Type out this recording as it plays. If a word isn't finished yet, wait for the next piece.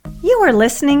You are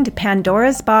listening to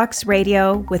Pandora's Box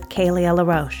Radio with Kalia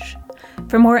LaRoche.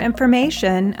 For more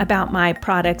information about my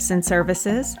products and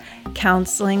services,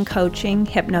 counseling, coaching,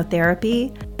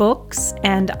 hypnotherapy, books,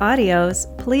 and audios,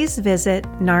 please visit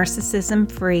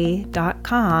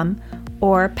narcissismfree.com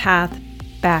or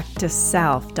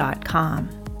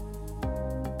pathbacktoself.com.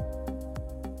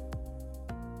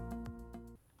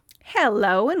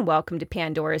 Hello and welcome to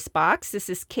Pandora's Box. This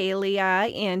is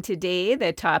Kalia, and today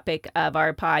the topic of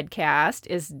our podcast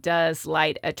is, does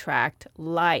light attract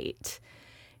light?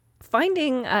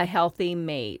 Finding a healthy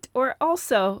mate, or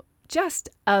also just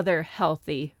other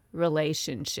healthy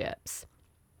relationships.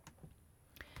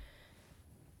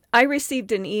 I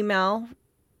received an email,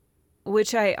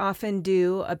 which I often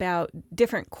do, about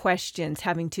different questions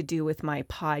having to do with my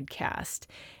podcast.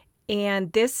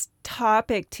 And this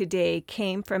topic today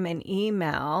came from an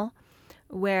email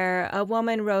where a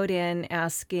woman wrote in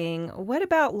asking, what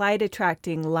about light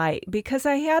attracting light? Because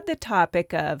I had the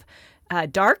topic of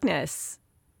darkness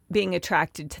being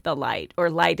attracted to the light, or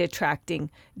light attracting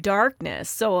darkness.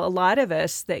 So a lot of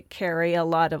us that carry a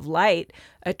lot of light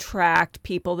attract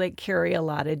people that carry a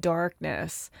lot of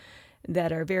darkness,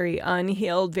 that are very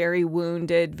unhealed, very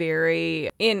wounded, very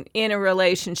in a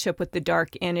relationship with the dark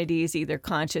entities, either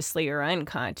consciously or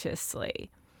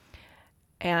unconsciously.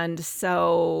 And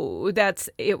so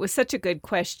it was such a good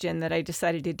question that I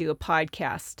decided to do a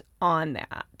podcast on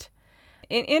that.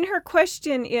 And her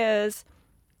question is,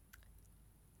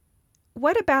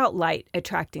 what about light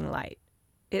attracting light?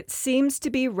 It seems to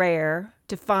be rare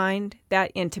to find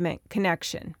that intimate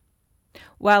connection.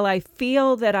 While I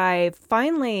feel that I've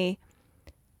finally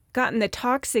gotten the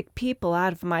toxic people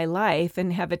out of my life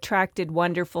and have attracted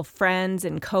wonderful friends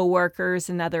and coworkers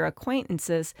and other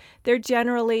acquaintances, they're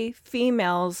generally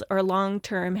females or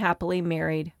long-term happily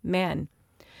married men.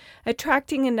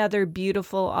 Attracting another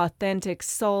beautiful, authentic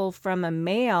soul from a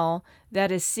male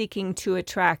that is seeking to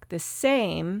attract the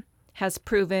same has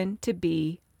proven to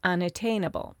be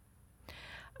unattainable.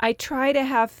 I try to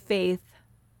have faith,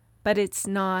 but it's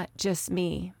not just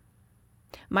me.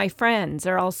 My friends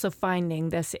are also finding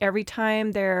this every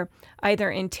time they're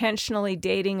either intentionally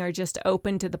dating or just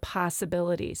open to the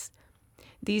possibilities.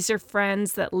 These are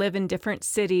friends that live in different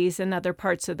cities and other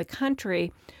parts of the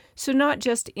country, so not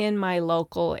just in my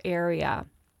local area.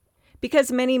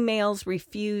 Because many males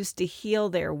refuse to heal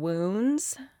their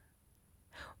wounds,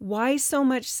 why so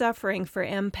much suffering for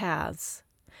empaths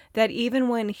that even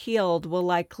when healed will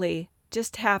likely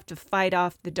just have to fight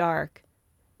off the dark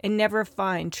and never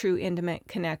find true intimate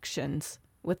connections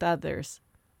with others?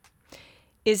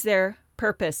 Is there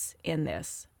purpose in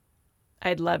this?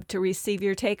 I'd love to receive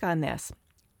your take on this.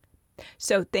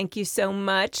 So thank you so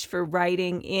much for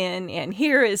writing in, and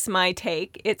here is my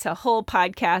take. It's a whole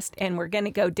podcast, and we're going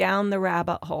to go down the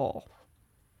rabbit hole.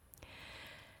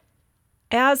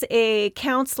 As a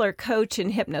counselor, coach,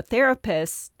 and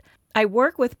hypnotherapist, I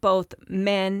work with both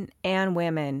men and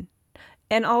women.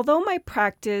 And although my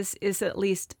practice is at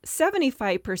least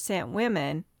 75%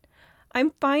 women,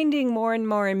 I'm finding more and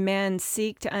more men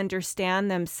seek to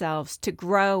understand themselves, to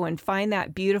grow and find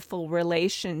that beautiful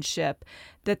relationship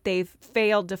that they've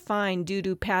failed to find due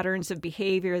to patterns of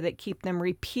behavior that keep them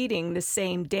repeating the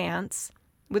same dance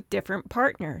with different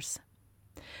partners.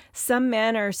 Some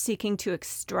men are seeking to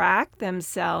extract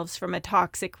themselves from a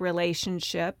toxic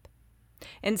relationship,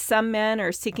 and some men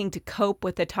are seeking to cope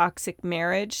with a toxic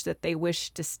marriage that they wish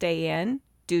to stay in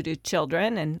due to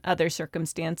children and other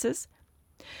circumstances.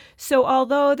 So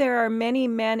although there are many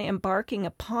men embarking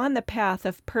upon the path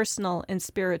of personal and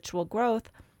spiritual growth,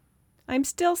 I'm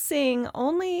still seeing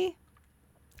only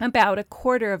about a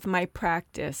quarter of my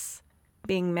practice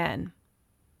being men.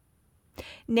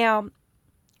 Now,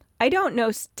 I don't know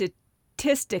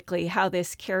statistically how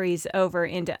this carries over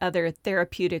into other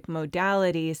therapeutic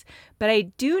modalities, but I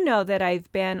do know that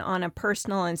I've been on a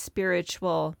personal and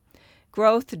spiritual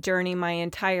growth journey my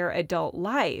entire adult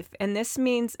life, and this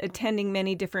means attending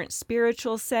many different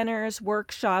spiritual centers,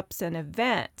 workshops, and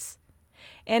events.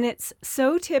 And it's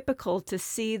so typical to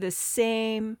see the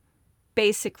same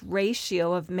basic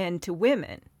ratio of men to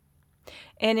women.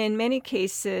 And in many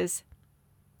cases,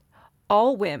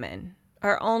 all women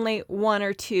are only one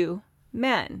or two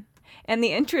men. And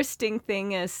the interesting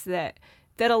thing is that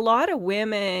a lot of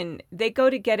women, they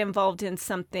go to get involved in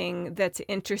something that's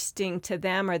interesting to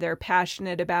them or they're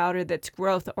passionate about or that's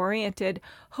growth-oriented,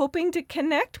 hoping to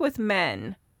connect with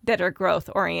men that are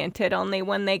growth-oriented. Only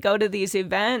when they go to these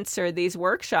events or these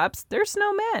workshops, there's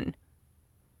no men.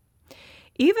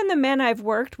 Even the men I've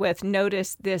worked with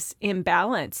notice this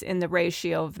imbalance in the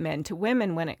ratio of men to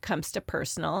women when it comes to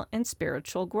personal and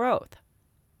spiritual growth.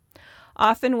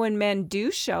 Often when men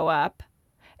do show up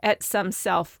at some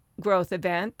self-growth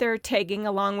event, they're tagging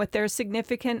along with their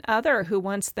significant other who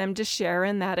wants them to share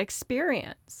in that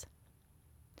experience.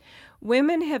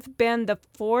 Women have been the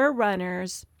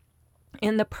forerunners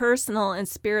in the personal and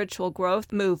spiritual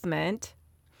growth movement,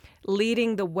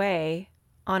 leading the way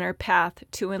on our path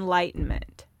to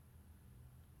enlightenment.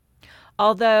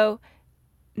 Although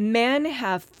men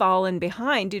have fallen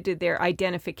behind due to their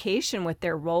identification with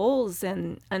their roles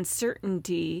and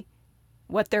uncertainty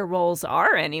what their roles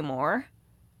are anymore,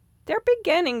 they're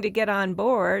beginning to get on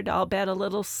board, albeit a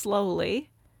little slowly.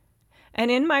 And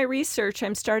in my research,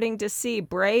 I'm starting to see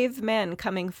brave men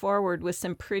coming forward with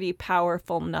some pretty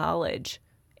powerful knowledge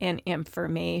and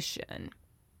information.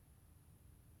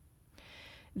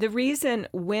 The reason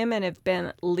women have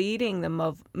been leading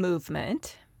the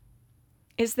movement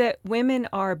is that women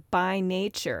are by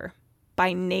nature,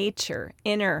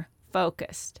 inner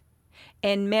focused,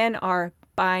 and men are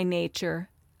by nature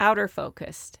outer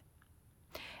focused.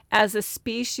 As a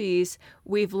species,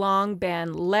 we've long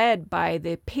been led by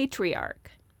the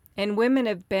patriarch, and women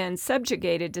have been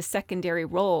subjugated to secondary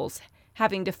roles,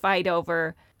 having to fight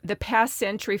over the past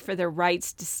century for their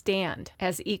rights to stand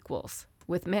as equals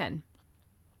with men.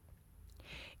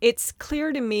 It's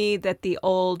clear to me that the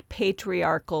old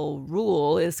patriarchal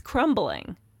rule is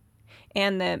crumbling,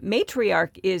 and the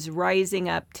matriarch is rising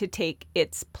up to take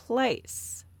its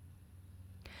place.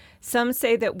 Some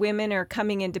say that women are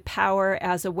coming into power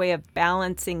as a way of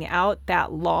balancing out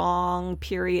that long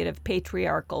period of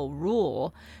patriarchal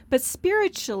rule, but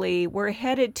spiritually we're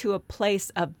headed to a place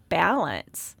of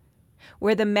balance,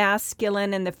 where the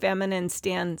masculine and the feminine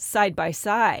stand side by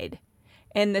side,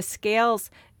 and the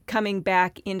scales coming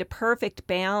back into perfect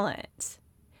balance.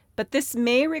 But this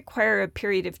may require a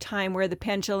period of time where the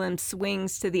pendulum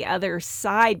swings to the other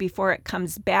side before it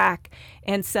comes back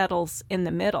and settles in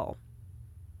the middle.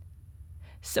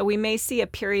 So we may see a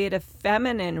period of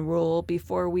feminine rule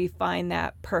before we find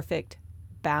that perfect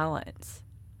balance.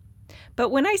 But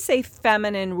when I say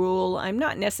feminine rule, I'm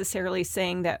not necessarily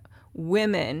saying that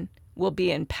women will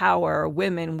be in power or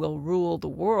women will rule the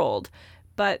world,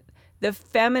 but the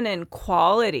feminine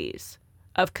qualities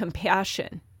of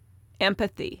compassion,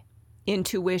 empathy,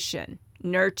 intuition,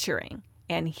 nurturing,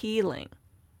 and healing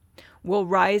will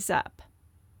rise up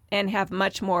and have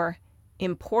much more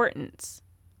importance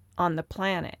on the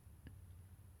planet.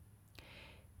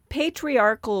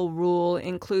 Patriarchal rule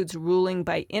includes ruling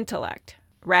by intellect,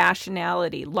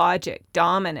 rationality, logic,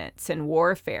 dominance, and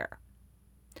warfare.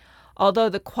 Although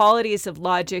the qualities of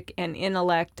logic and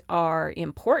intellect are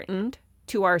important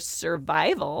to our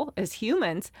survival as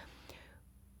humans,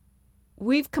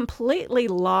 we've completely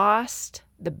lost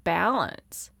the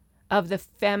balance of the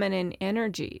feminine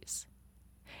energies.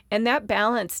 And that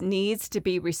balance needs to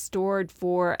be restored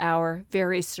for our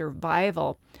very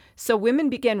survival. So women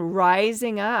begin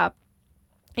rising up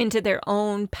into their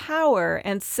own power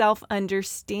and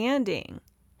self-understanding.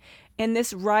 And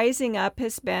this rising up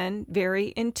has been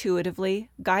very intuitively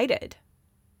guided.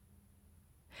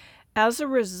 As a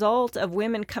result of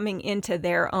women coming into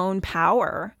their own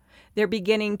power, they're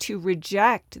beginning to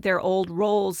reject their old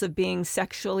roles of being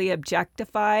sexually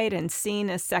objectified and seen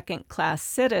as second-class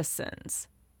citizens.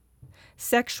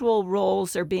 Sexual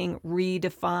roles are being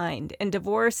redefined, and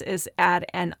divorce is at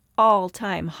an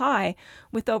all-time high,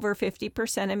 with over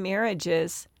 50% of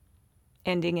marriages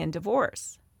ending in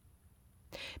divorce.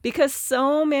 Because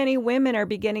so many women are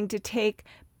beginning to take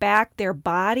back their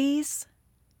bodies,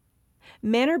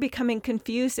 men are becoming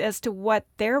confused as to what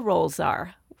their roles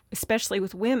are, especially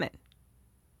with women.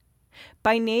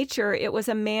 By nature, it was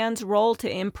a man's role to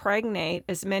impregnate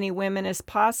as many women as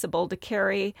possible to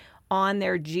carry on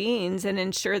their genes and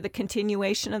ensure the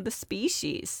continuation of the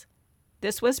species.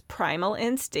 This was primal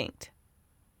instinct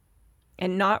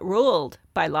and not ruled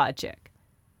by logic.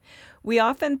 We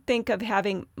often think of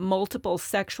having multiple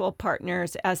sexual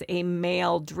partners as a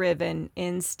male-driven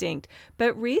instinct,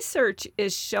 but research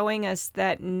is showing us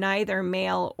that neither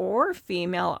male or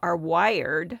female are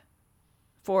wired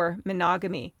for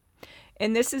monogamy.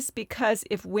 And this is because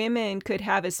if women could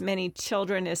have as many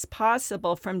children as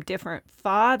possible from different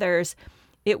fathers,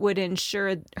 it would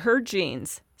ensure her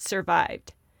genes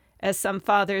survived, as some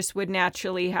fathers would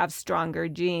naturally have stronger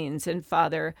genes and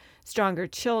father stronger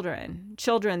children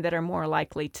that are more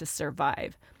likely to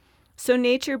survive. So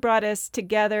nature brought us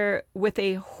together with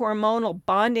a hormonal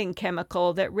bonding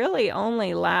chemical that really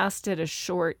only lasted a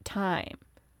short time.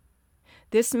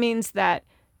 This means that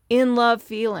in-love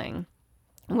feeling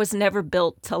was never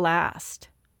built to last.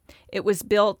 It was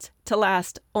built to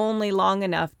last only long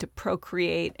enough to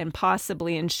procreate and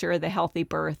possibly ensure the healthy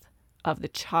birth of the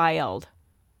child.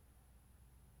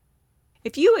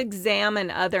 If you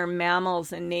examine other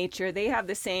mammals in nature, they have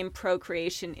the same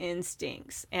procreation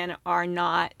instincts and are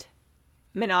not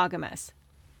monogamous.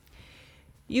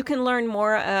 You can learn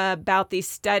more about these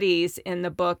studies in the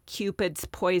book Cupid's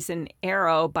Poison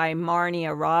Arrow by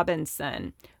Marnia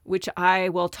Robinson, which I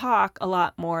will talk a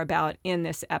lot more about in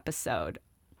this episode.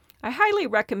 I highly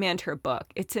recommend her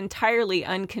book. It's entirely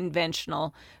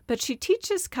unconventional, but she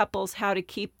teaches couples how to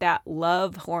keep that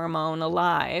love hormone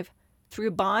alive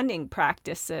through bonding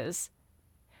practices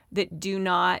that do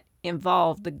not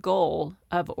involve the goal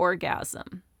of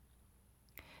orgasm.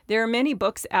 There are many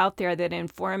books out there that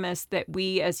inform us that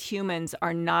we as humans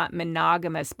are not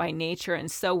monogamous by nature,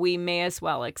 and so we may as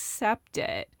well accept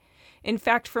it. In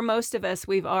fact, for most of us,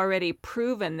 we've already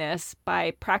proven this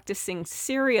by practicing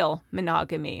serial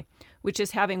monogamy, which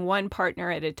is having one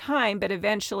partner at a time, but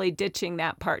eventually ditching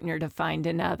that partner to find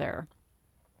another.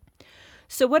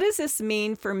 So what does this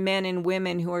mean for men and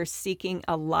women who are seeking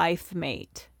a life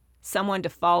mate, someone to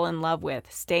fall in love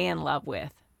with, stay in love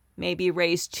with, maybe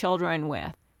raise children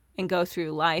with, and go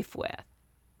through life with?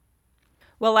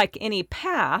 Well, like any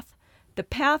path, the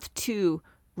path to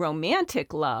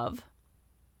romantic love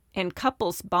and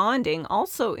couples bonding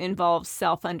also involves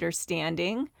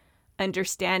self-understanding,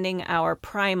 understanding our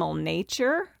primal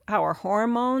nature, our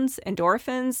hormones,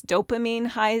 endorphins, dopamine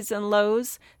highs and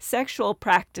lows, sexual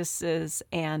practices,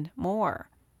 and more.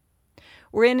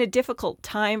 We're in a difficult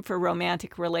time for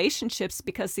romantic relationships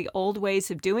because the old ways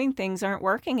of doing things aren't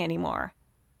working anymore.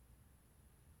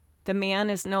 The man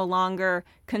is no longer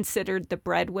considered the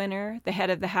breadwinner, the head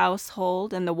of the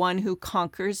household, and the one who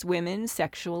conquers women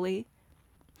sexually.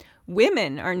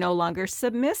 Women are no longer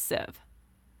submissive.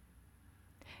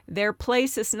 Their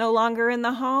place is no longer in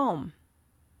the home.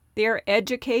 They're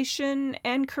education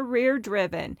and career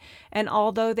driven, and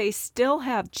although they still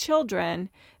have children,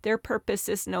 their purpose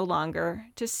is no longer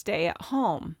to stay at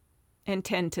home and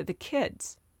tend to the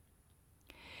kids.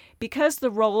 Because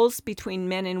the roles between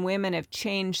men and women have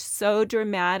changed so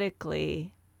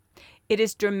dramatically, it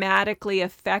is dramatically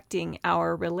affecting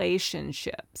our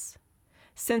relationships.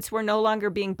 Since we're no longer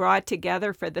being brought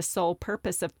together for the sole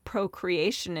purpose of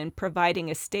procreation and providing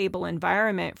a stable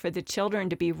environment for the children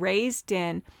to be raised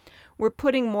in, we're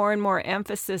putting more and more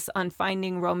emphasis on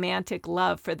finding romantic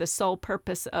love for the sole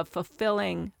purpose of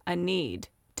fulfilling a need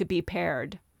to be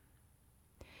paired.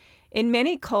 In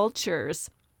many cultures,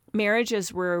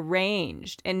 marriages were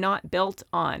arranged and not built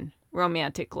on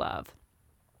romantic love.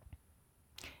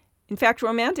 In fact,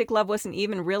 romantic love wasn't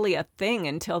even really a thing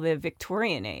until the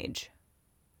Victorian age.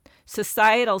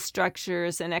 Societal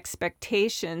structures and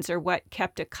expectations are what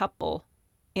kept a couple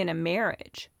in a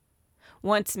marriage.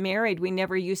 Once married, we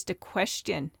never used to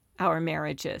question our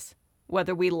marriages.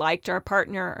 Whether we liked our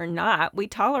partner or not, we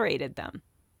tolerated them.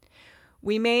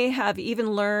 We may have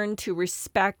even learned to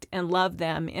respect and love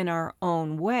them in our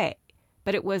own way,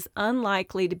 but it was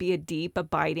unlikely to be a deep,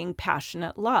 abiding,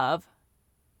 passionate love,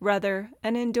 rather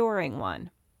an enduring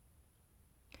one.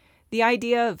 The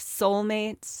idea of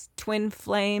soulmates, twin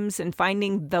flames, and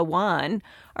finding the one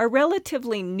are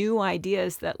relatively new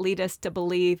ideas that lead us to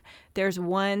believe there's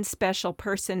one special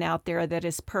person out there that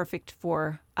is perfect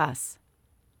for us.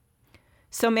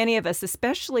 So many of us,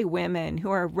 especially women who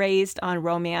are raised on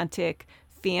romantic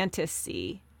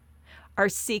fantasy, are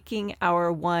seeking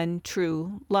our one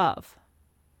true love.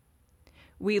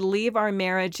 We leave our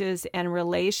marriages and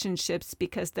relationships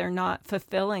because they're not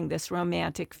fulfilling this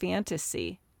romantic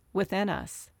fantasy within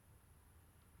us.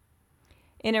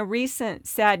 In a recent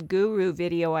Sadhguru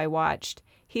video I watched,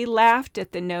 he laughed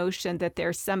at the notion that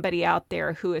there's somebody out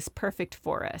there who is perfect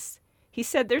for us. He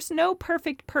said there's no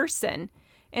perfect person,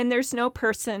 and there's no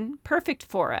person perfect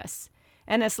for us.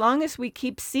 And as long as we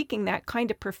keep seeking that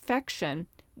kind of perfection,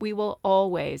 we will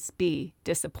always be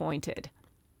disappointed.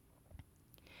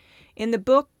 In the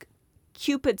book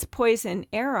Cupid's Poison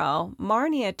Arrow,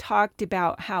 Marnia talked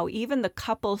about how even the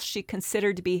couples she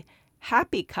considered to be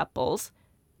happy couples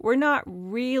were not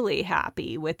really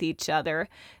happy with each other.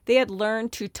 They had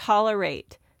learned to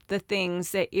tolerate the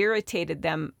things that irritated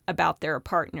them about their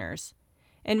partners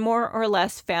and more or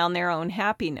less found their own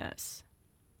happiness.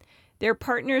 Their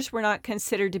partners were not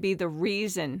considered to be the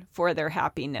reason for their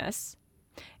happiness.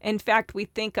 In fact, we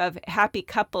think of happy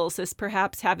couples as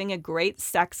perhaps having a great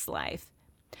sex life,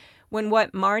 when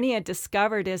what Marnia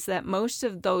discovered is that most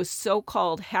of those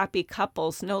so-called happy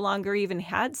couples no longer even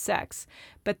had sex,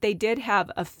 but they did have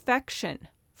affection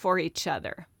for each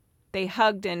other. They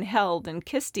hugged and held and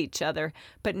kissed each other,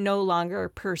 but no longer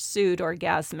pursued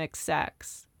orgasmic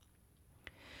sex.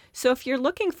 So if you're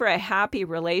looking for a happy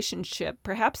relationship,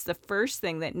 perhaps the first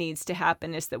thing that needs to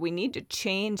happen is that we need to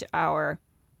change our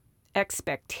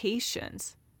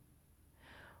expectations.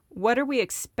 What are we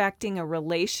expecting a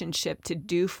relationship to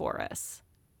do for us?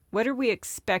 What are we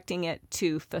expecting it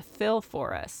to fulfill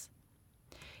for us?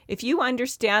 If you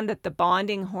understand that the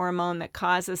bonding hormone that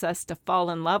causes us to fall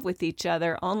in love with each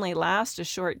other only lasts a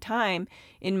short time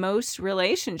in most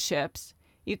relationships,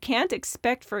 you can't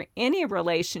expect for any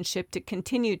relationship to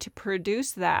continue to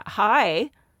produce that high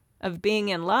of being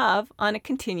in love on a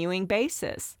continuing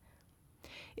basis.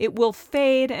 It will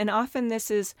fade, and often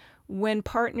this is when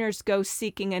partners go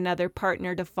seeking another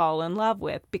partner to fall in love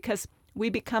with, because we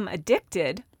become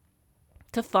addicted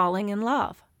to falling in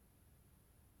love.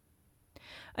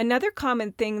 Another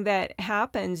common thing that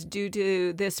happens due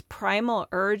to this primal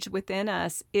urge within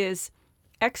us is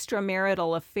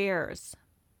extramarital affairs.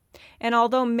 And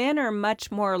although men are much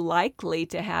more likely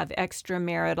to have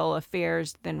extramarital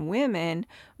affairs than women,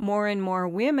 more and more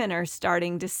women are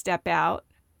starting to step out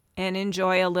and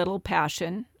enjoy a little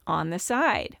passion on the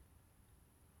side.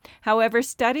 However,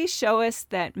 studies show us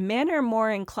that men are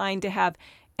more inclined to have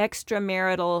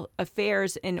extramarital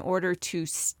affairs in order to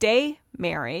stay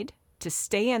married, to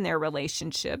stay in their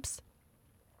relationships,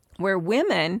 where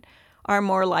women are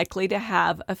more likely to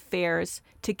have affairs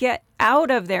to get out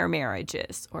of their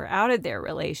marriages or out of their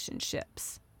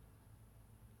relationships.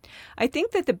 I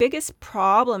think that the biggest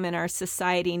problem in our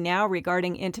society now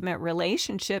regarding intimate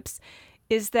relationships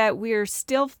is that we're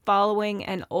still following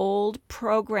an old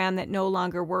program that no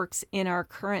longer works in our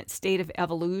current state of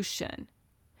evolution.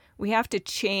 We have to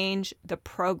change the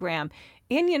program.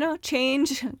 And,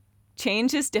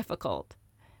 change is difficult.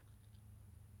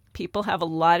 People have a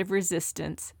lot of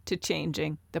resistance to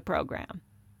changing the program.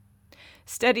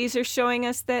 Studies are showing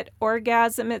us that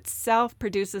orgasm itself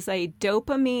produces a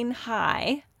dopamine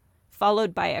high,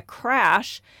 followed by a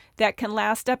crash that can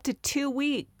last up to 2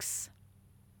 weeks.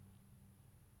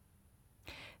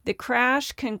 The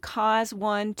crash can cause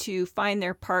one to find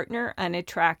their partner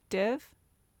unattractive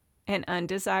and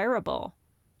undesirable,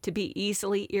 to be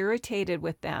easily irritated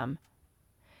with them,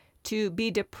 to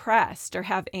be depressed or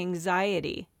have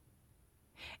anxiety,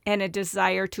 and a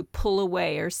desire to pull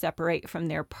away or separate from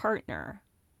their partner.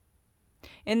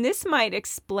 And this might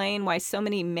explain why so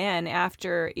many men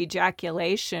after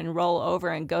ejaculation roll over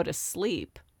and go to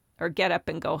sleep or get up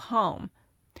and go home.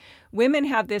 Women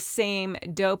have this same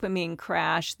dopamine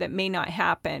crash that may not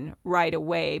happen right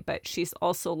away, but she's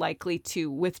also likely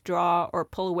to withdraw or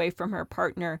pull away from her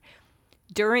partner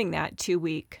during that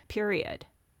 2-week period.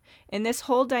 And this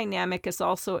whole dynamic is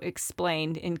also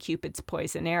explained in Cupid's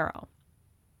poison arrow.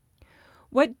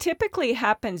 What typically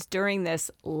happens during this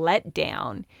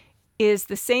letdown is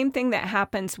the same thing that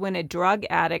happens when a drug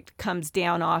addict comes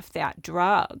down off that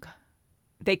drug.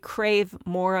 They crave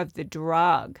more of the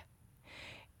drug.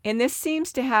 And this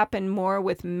seems to happen more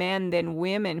with men than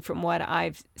women from what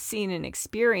I've seen and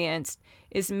experienced,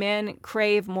 is men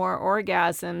crave more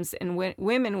orgasms and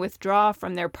women withdraw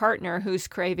from their partner who's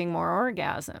craving more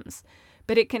orgasms.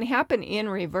 But it can happen in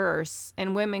reverse,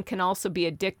 and women can also be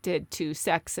addicted to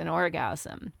sex and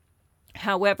orgasm.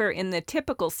 However, in the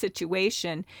typical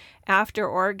situation, after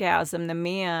orgasm, the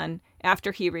man,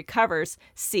 after he recovers,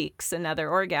 seeks another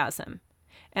orgasm.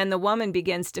 And the woman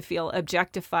begins to feel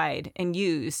objectified and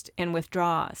used and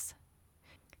withdraws.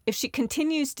 If she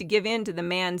continues to give in to the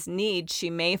man's needs, she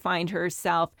may find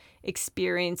herself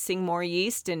experiencing more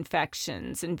yeast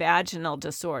infections and vaginal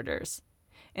disorders.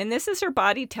 And this is her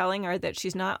body telling her that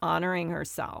she's not honoring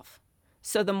herself.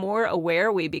 So the more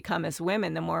aware we become as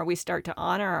women, the more we start to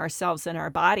honor ourselves and our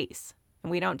bodies.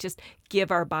 And we don't just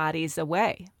give our bodies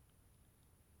away.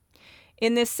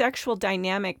 In this sexual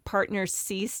dynamic, partners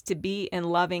cease to be in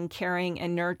loving, caring,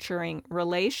 and nurturing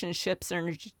relationships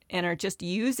and are just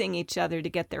using each other to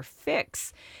get their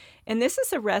fix. And this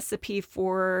is a recipe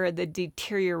for the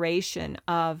deterioration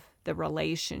of the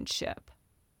relationship.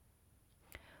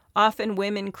 Often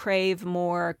women crave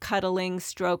more cuddling,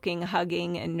 stroking,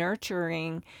 hugging, and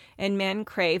nurturing, and men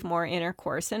crave more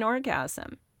intercourse and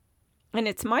orgasm. And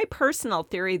it's my personal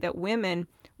theory that women,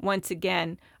 once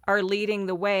again, are leading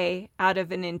the way out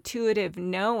of an intuitive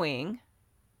knowing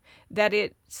that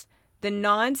it's the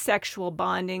non-sexual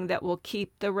bonding that will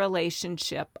keep the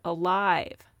relationship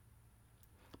alive.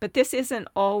 But this isn't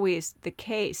always the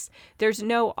case. There's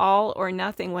no all or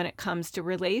nothing when it comes to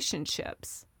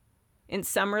relationships. In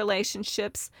some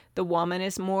relationships, the woman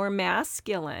is more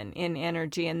masculine in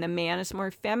energy and the man is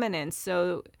more feminine,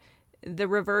 so the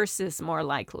reverse is more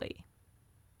likely.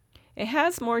 It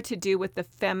has more to do with the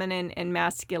feminine and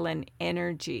masculine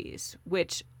energies,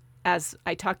 which, as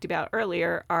I talked about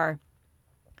earlier, are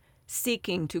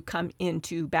seeking to come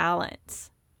into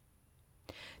balance.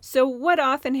 So what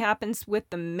often happens with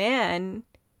the men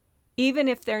even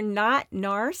if they're not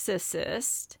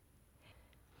narcissists,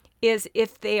 is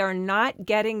if they are not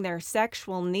getting their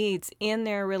sexual needs in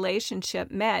their relationship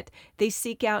met, they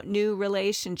seek out new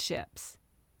relationships,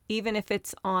 even if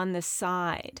it's on the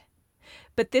side.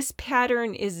 But this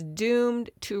pattern is doomed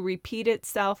to repeat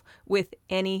itself with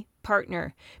any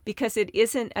partner because it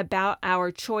isn't about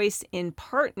our choice in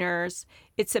partners,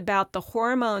 it's about the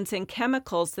hormones and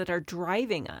chemicals that are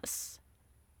driving us.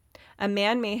 A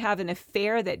man may have an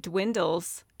affair that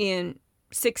dwindles in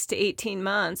 6 to 18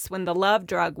 months when the love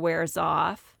drug wears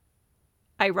off.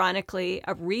 Ironically,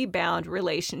 a rebound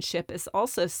relationship is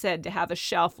also said to have a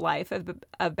shelf life of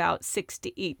about 6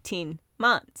 to 18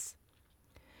 months.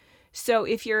 So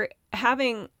if you're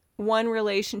having one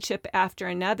relationship after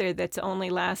another that's only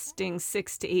lasting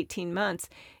 6 to 18 months,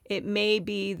 it may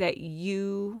be that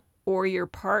you or your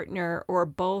partner or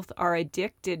both are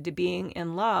addicted to being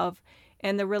in love,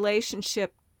 and the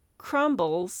relationship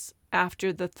crumbles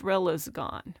after the thrill is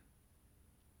gone.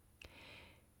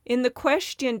 In the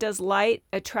question, does light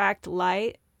attract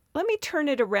light? Let me turn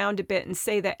it around a bit and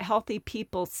say that healthy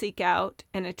people seek out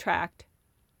and attract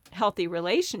healthy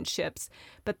relationships,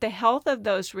 but the health of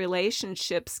those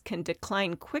relationships can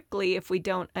decline quickly if we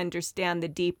don't understand the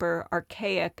deeper,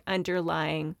 archaic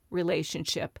underlying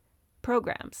relationship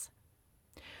programs.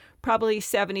 Probably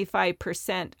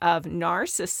 75% of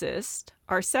narcissists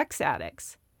are sex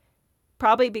addicts,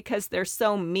 probably because they're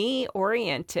so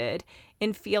me-oriented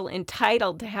and feel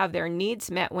entitled to have their needs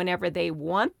met whenever they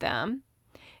want them.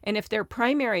 And if their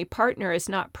primary partner is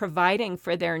not providing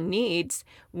for their needs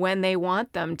when they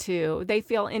want them to, they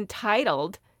feel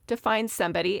entitled to find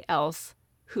somebody else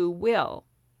who will.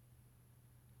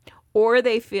 Or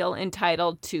they feel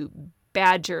entitled to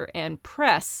badger and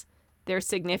press their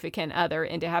significant other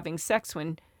into having sex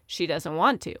when she doesn't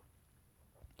want to.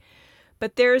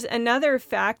 But there's another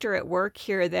factor at work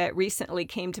here that recently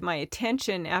came to my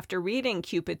attention after reading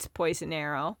Cupid's Poison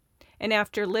Arrow and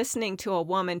after listening to a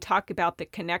woman talk about the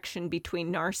connection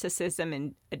between narcissism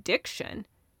and addiction,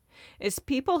 is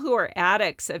people who are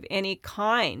addicts of any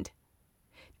kind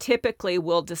typically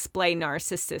will display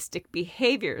narcissistic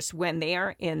behaviors when they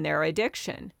are in their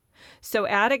addiction. So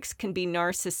addicts can be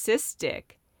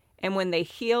narcissistic, and when they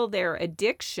heal their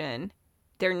addiction,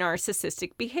 their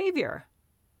narcissistic behavior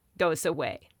goes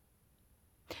away.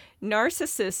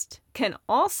 Narcissists can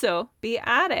also be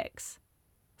addicts.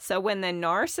 So when the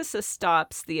narcissist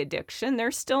stops the addiction,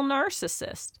 they're still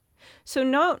narcissist. So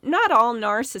not all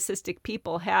narcissistic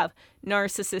people have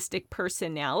narcissistic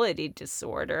personality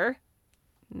disorder.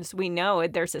 As we know,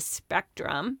 there's a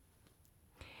spectrum.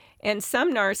 And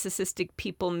some narcissistic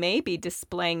people may be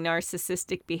displaying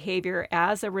narcissistic behavior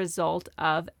as a result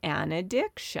of an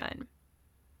addiction.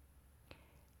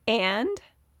 And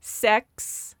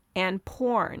sex and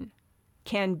porn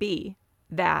can be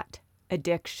that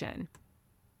addiction.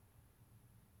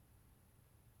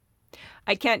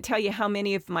 I can't tell you how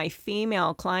many of my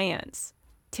female clients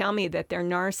tell me that their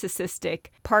narcissistic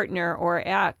partner or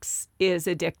ex is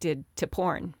addicted to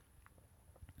porn.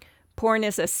 Porn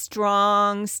is a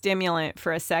strong stimulant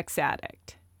for a sex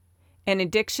addict, and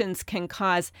addictions can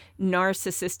cause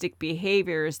narcissistic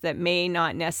behaviors that may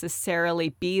not necessarily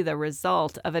be the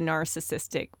result of a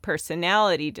narcissistic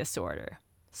personality disorder.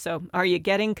 So, are you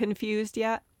getting confused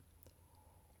yet?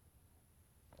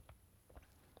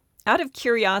 Out of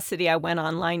curiosity, I went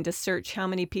online to search how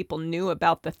many people knew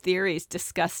about the theories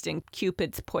discussed in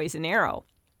Cupid's Poison Arrow.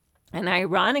 And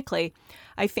ironically,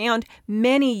 I found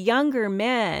many younger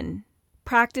men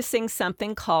practicing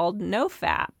something called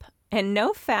NoFap. And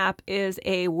NoFap is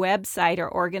a website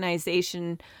or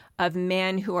organization of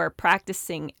men who are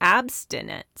practicing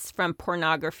abstinence from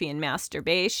pornography and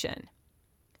masturbation.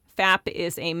 FAP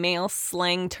is a male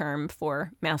slang term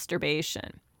for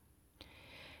masturbation.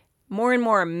 More and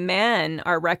more men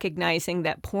are recognizing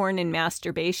that porn and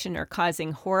masturbation are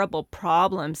causing horrible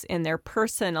problems in their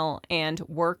personal and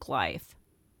work life.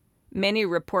 Many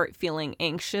report feeling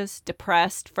anxious,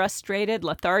 depressed, frustrated,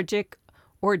 lethargic,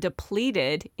 or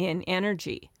depleted in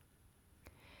energy.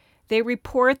 They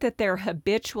report that their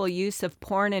habitual use of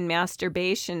porn and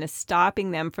masturbation is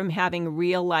stopping them from having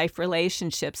real-life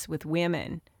relationships with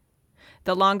women.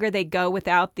 The longer they go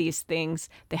without these things,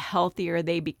 the healthier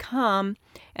they become,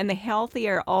 and the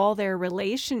healthier all their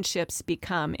relationships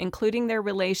become, including their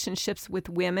relationships with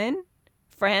women,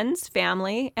 friends,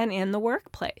 family, and in the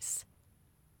workplace.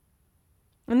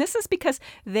 And this is because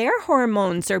their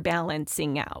hormones are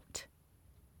balancing out.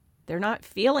 They're not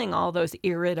feeling all those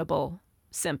irritable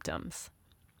symptoms.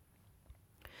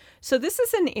 So this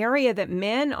is an area that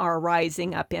men are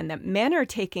rising up in, that men are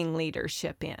taking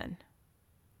leadership in.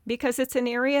 because it's an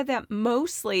area that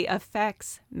mostly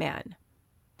affects men.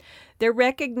 They're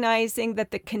recognizing that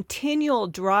the continual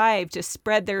drive to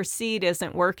spread their seed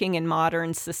isn't working in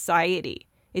modern society.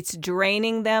 It's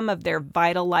draining them of their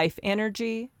vital life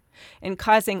energy and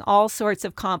causing all sorts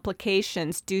of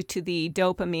complications due to the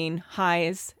dopamine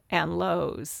highs and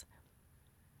lows.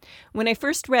 When I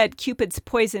first read Cupid's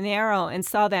Poison Arrow and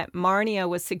saw that Marnia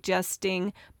was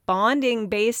suggesting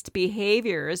bonding-based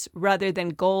behaviors rather than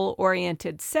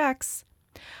goal-oriented sex,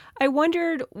 I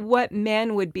wondered what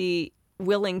men would be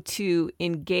willing to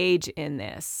engage in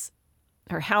this,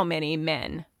 or how many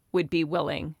men would be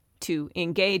willing to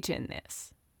engage in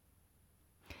this.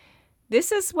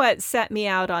 This is what set me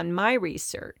out on my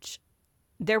research.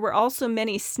 There were also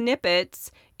many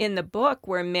snippets in the book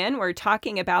where men were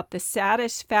talking about the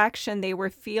satisfaction they were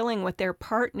feeling with their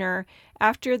partner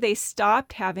after they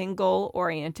stopped having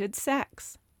goal-oriented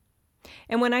sex.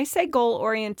 And when I say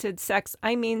goal-oriented sex,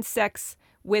 I mean sex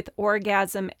with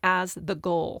orgasm as the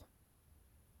goal.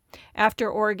 After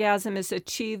orgasm is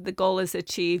achieved, the goal is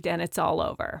achieved and it's all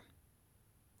over.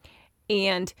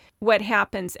 And what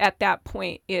happens at that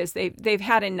point is they've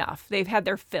had enough. They've had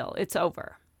their fill. It's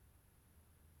over.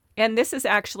 And this is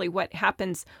actually what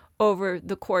happens over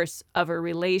the course of a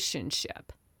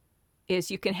relationship,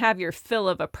 is you can have your fill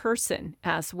of a person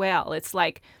as well. It's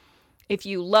like if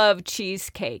you love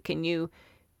cheesecake and you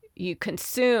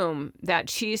consume that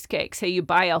cheesecake. Say you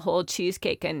buy a whole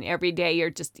cheesecake and every day you're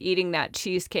just eating that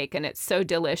cheesecake and it's so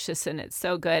delicious and it's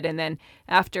so good. And then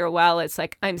after a while, it's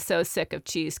like, I'm so sick of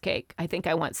cheesecake. I think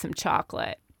I want some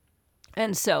chocolate.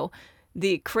 And so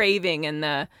the craving and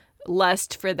the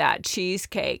lust for that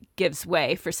cheesecake gives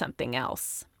way for something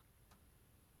else.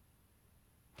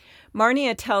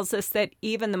 Marnia tells us that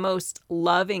even the most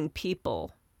loving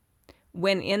people,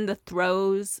 when in the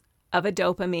throes of a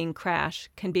dopamine crash,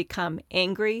 can become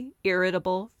angry,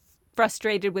 irritable,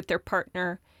 frustrated with their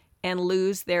partner, and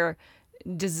lose their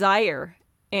desire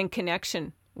and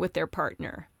connection with their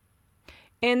partner.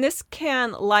 And this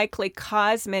can likely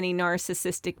cause many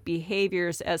narcissistic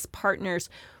behaviors as partners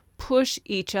push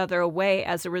each other away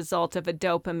as a result of a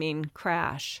dopamine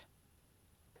crash.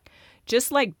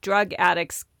 Just like drug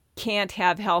addicts can't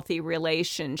have healthy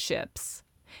relationships,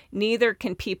 neither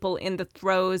can people in the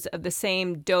throes of the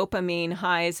same dopamine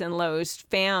highs and lows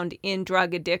found in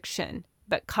drug addiction,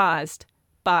 but caused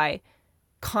by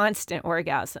constant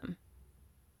orgasm.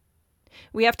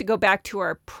 We have to go back to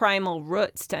our primal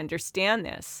roots to understand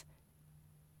this.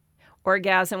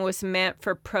 Orgasm was meant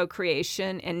for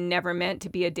procreation and never meant to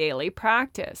be a daily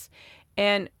practice.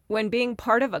 And when being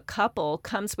part of a couple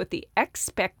comes with the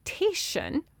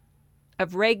expectation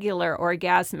of regular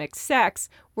orgasmic sex,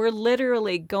 we're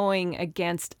literally going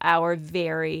against our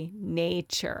very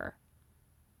nature.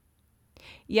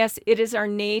 Yes, it is our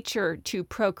nature to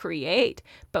procreate,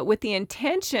 but with the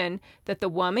intention that the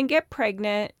woman get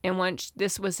pregnant, and once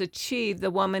this was achieved, the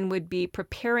woman would be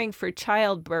preparing for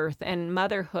childbirth and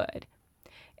motherhood.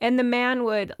 And the man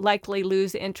would likely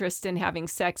lose interest in having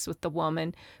sex with the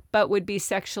woman, but would be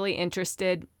sexually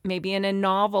interested maybe in a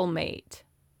novel mate.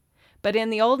 But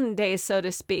in the olden days, so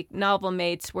to speak, novel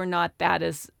mates were not that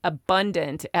as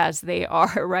abundant as they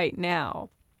are right now.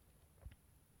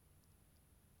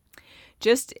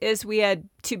 Just as we had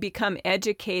to become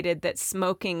educated that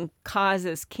smoking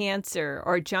causes cancer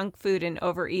or junk food and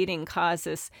overeating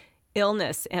causes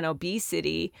illness and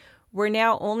obesity, we're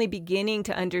now only beginning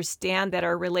to understand that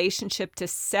our relationship to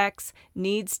sex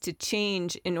needs to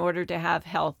change in order to have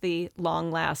healthy,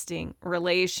 long-lasting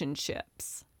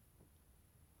relationships.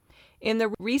 In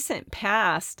the recent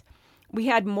past, we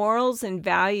had morals and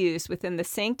values within the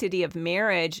sanctity of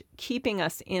marriage keeping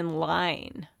us in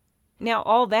line. Now,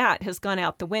 all that has gone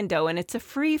out the window, and it's a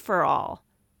free-for-all.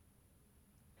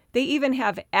 They even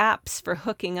have apps for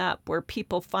hooking up where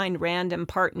people find random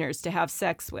partners to have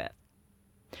sex with.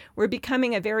 We're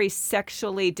becoming a very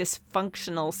sexually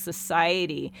dysfunctional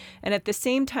society, and at the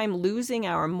same time losing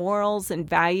our morals and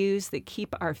values that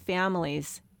keep our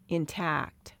families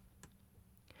intact.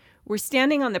 We're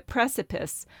standing on the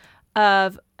precipice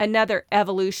of another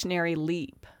evolutionary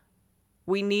leap.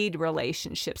 We need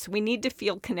relationships. We need to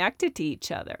feel connected to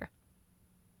each other.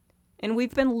 And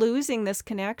we've been losing this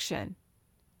connection.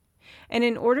 And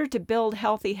in order to build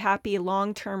healthy, happy,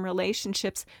 long-term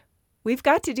relationships, we've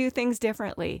got to do things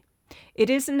differently. It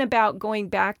isn't about going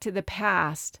back to the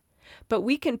past, but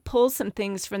we can pull some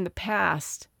things from the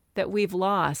past that we've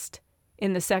lost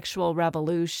in the sexual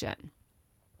revolution.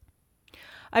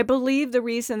 I believe the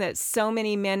reason that so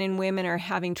many men and women are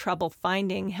having trouble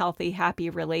finding healthy, happy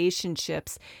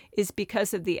relationships is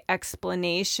because of the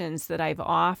explanations that I've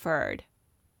offered.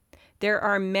 There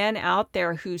are men out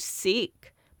there who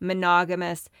seek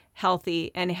monogamous,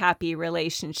 healthy, and happy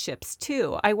relationships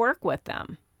too. I work with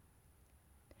them.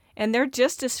 And they're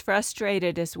just as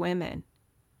frustrated as women.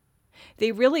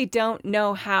 They really don't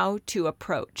know how to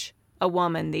approach a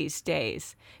woman these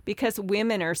days because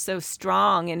women are so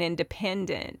strong and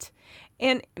independent.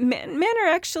 And men are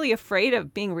actually afraid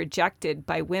of being rejected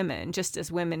by women, just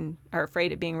as women are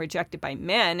afraid of being rejected by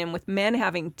men. And with men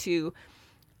having to,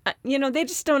 they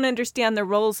just don't understand the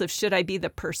roles of should I be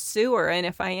the pursuer? And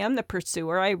if I am the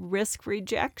pursuer, I risk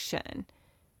rejection.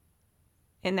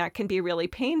 And that can be really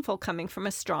painful coming from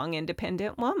a strong,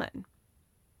 independent woman.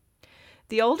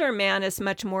 The older man is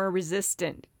much more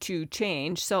resistant to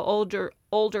change, so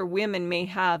older women may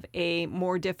have a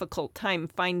more difficult time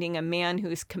finding a man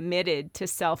who's committed to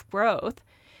self-growth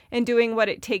and doing what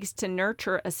it takes to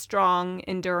nurture a strong,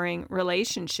 enduring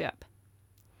relationship.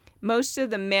 Most of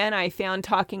the men I found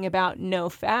talking about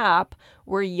NoFap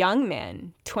were young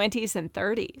men, 20s and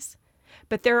 30s.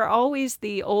 But there are always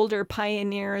the older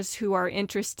pioneers who are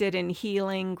interested in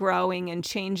healing, growing, and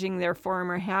changing their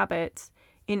former habits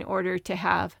in order to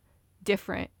have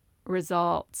different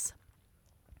results.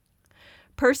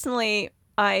 Personally,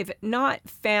 I've not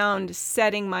found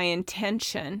setting my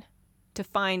intention to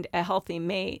find a healthy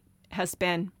mate has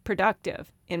been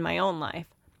productive in my own life.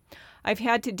 I've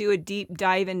had to do a deep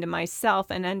dive into myself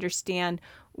and understand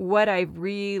what I've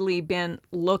really been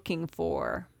looking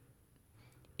for.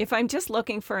 If I'm just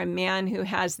looking for a man who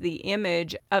has the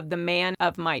image of the man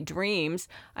of my dreams,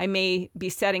 I may be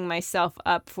setting myself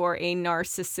up for a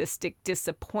narcissistic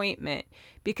disappointment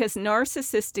because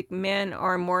narcissistic men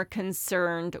are more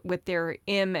concerned with their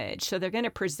image. So they're going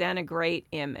to present a great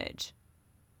image.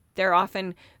 They're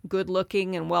often good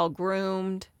looking and well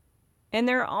groomed. And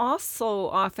they're also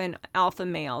often alpha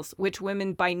males, which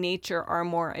women by nature are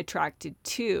more attracted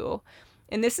to.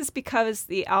 And this is because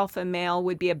the alpha male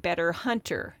would be a better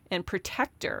hunter and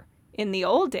protector in the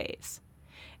old days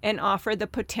and offer the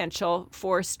potential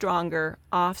for stronger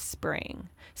offspring.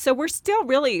 So we're still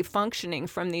really functioning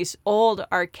from these old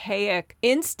archaic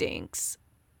instincts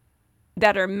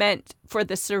that are meant for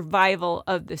the survival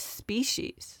of the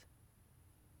species.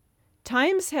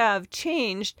 Times have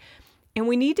changed, and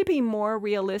we need to be more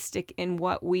realistic in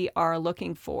what we are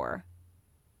looking for.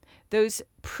 Those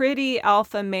pretty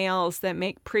alpha males that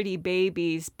make pretty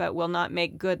babies but will not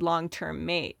make good long-term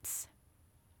mates.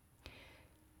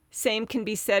 Same can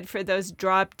be said for those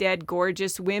drop-dead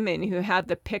gorgeous women who have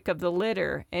the pick of the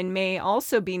litter and may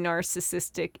also be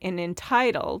narcissistic and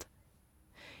entitled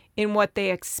in what they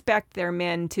expect their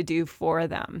men to do for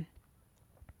them.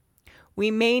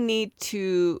 We may need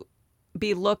to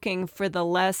be looking for the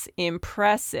less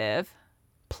impressive,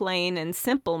 plain and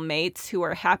simple mates who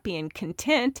are happy and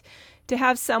content to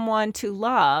have someone to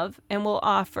love and will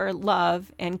offer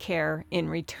love and care in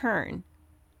return.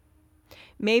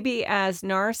 Maybe as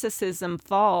narcissism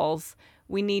falls,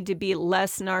 we need to be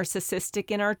less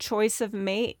narcissistic in our choice of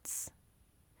mates.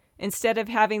 Instead of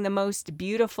having the most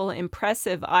beautiful,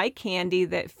 impressive eye candy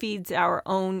that feeds our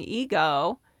own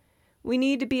ego, we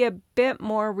need to be a bit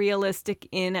more realistic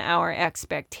in our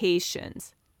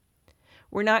expectations.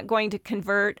 We're not going to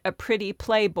convert a pretty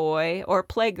playboy or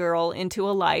playgirl into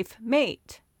a life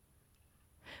mate.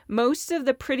 Most of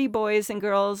the pretty boys and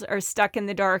girls are stuck in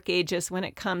the dark ages when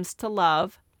it comes to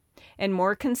love and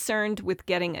more concerned with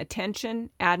getting attention,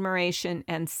 admiration,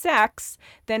 and sex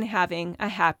than having a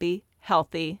happy,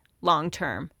 healthy,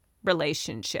 long-term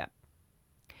relationship.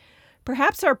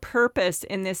 Perhaps our purpose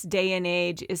in this day and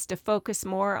age is to focus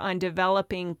more on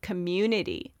developing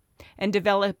community and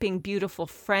developing beautiful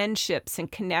friendships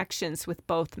and connections with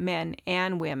both men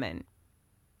and women.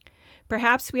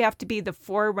 Perhaps we have to be the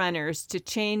forerunners to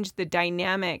change the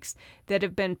dynamics that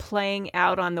have been playing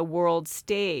out on the world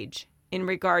stage in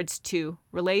regards to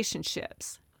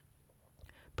relationships.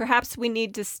 Perhaps we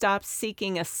need to stop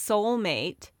seeking a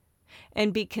soulmate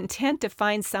and be content to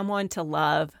find someone to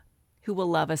love who will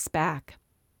love us back.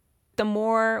 The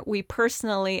more we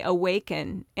personally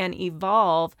awaken and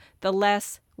evolve, the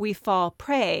less we fall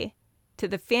prey to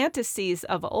the fantasies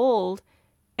of old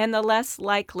and the less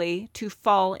likely to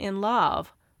fall in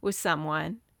love with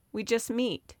someone we just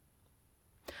meet.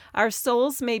 Our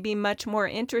souls may be much more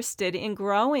interested in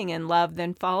growing in love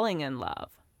than falling in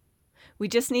love. We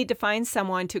just need to find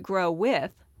someone to grow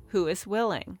with who is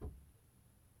willing.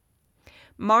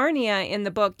 Marnia, in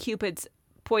the book Cupid's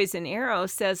Poison Arrow,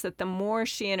 says that the more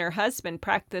she and her husband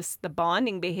practice the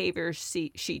bonding behaviors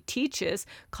she teaches,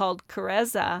 called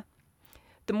Karezza,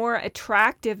 the more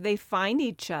attractive they find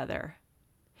each other.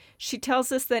 She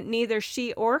tells us that neither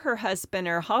she or her husband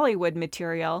are Hollywood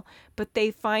material, but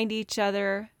they find each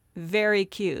other very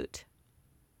cute.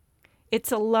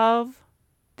 It's a love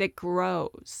that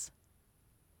grows.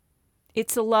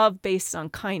 It's a love based on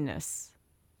kindness,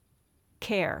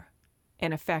 care,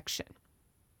 and affection.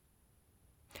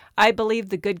 I believe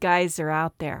the good guys are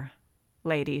out there,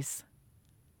 ladies.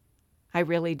 I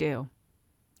really do.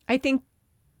 I think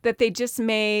that they just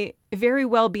may very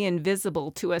well be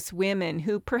invisible to us women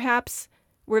who perhaps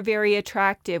were very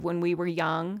attractive when we were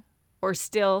young, or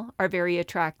still are very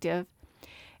attractive,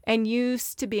 and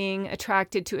used to being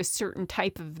attracted to a certain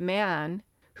type of man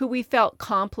who we felt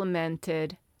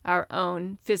complemented our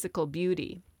own physical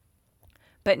beauty.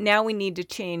 But now we need to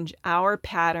change our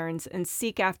patterns and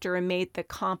seek after a mate that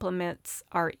complements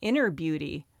our inner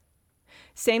beauty.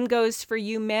 Same goes for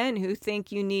you men who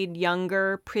think you need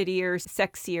younger, prettier,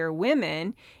 sexier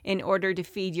women in order to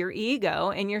feed your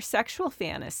ego and your sexual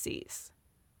fantasies.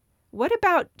 What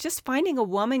about just finding a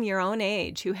woman your own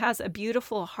age who has a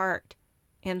beautiful heart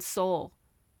and soul?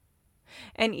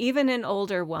 And even an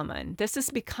older woman. This is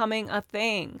becoming a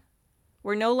thing.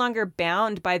 We're no longer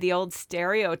bound by the old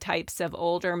stereotypes of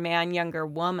older man, younger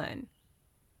woman.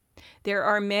 There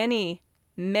are many,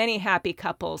 many happy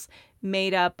couples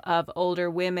made up of older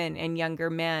women and younger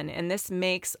men, and this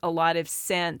makes a lot of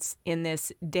sense in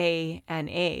this day and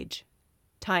age.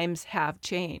 Times have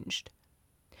changed.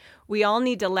 We all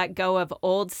need to let go of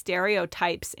old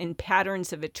stereotypes and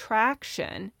patterns of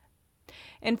attraction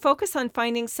and focus on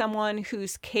finding someone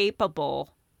who's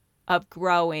capable of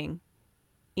growing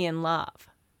in love.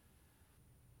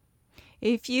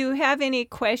 If you have any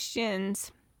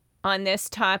questions on this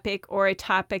topic or a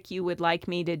topic you would like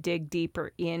me to dig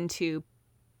deeper into,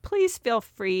 please feel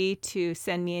free to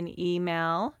send me an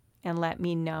email and let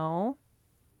me know.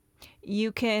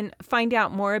 You can find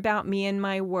out more about me and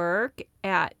my work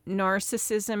at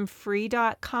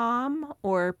narcissismfree.com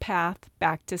or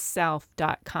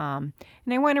pathbacktoself.com.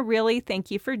 And I want to really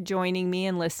thank you for joining me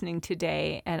and listening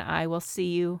today, and I will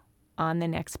see you on the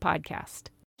next podcast.